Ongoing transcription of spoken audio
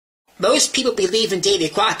Most people believe in Davy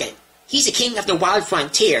Crockett. He's the king of the wild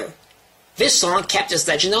frontier. This song kept his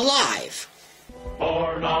legend alive.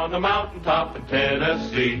 Born on a mountaintop in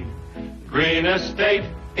Tennessee, green estate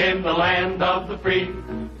in the land of the free,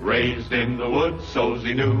 raised in the woods so's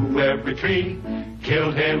he knew every tree,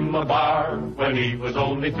 killed him a bar when he was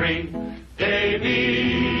only 3.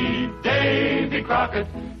 Davy Crockett,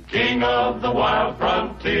 king of the wild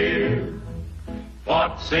frontier,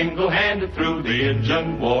 fought single-handed through the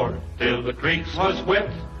Injun War till the creeks was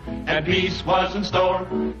whipped and peace was in store.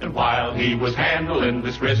 And while he was handling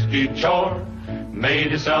this risky chore,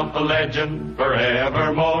 made himself a legend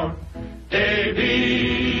forevermore.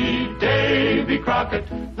 Davy Crockett,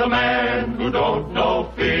 the man who don't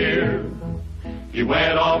know fear. He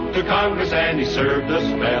went off to Congress and he served a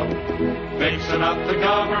spell, fixing up the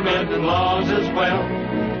government and laws as well.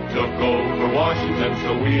 Took over Washington,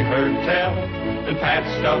 so we heard tell, and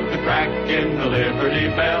patched up the crack in the Liberty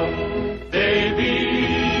Bell. Davy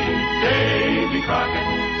Crockett,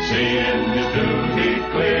 seeing his duty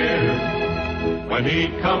clear. When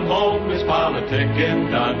he'd come home, his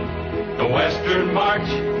politicking done, the Western March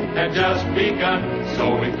had just begun.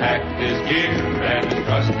 So he packed his gear and his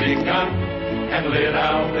trusty gun, and lit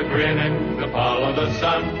out a grinning to follow the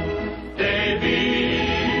sun. Davy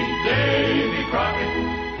Crockett,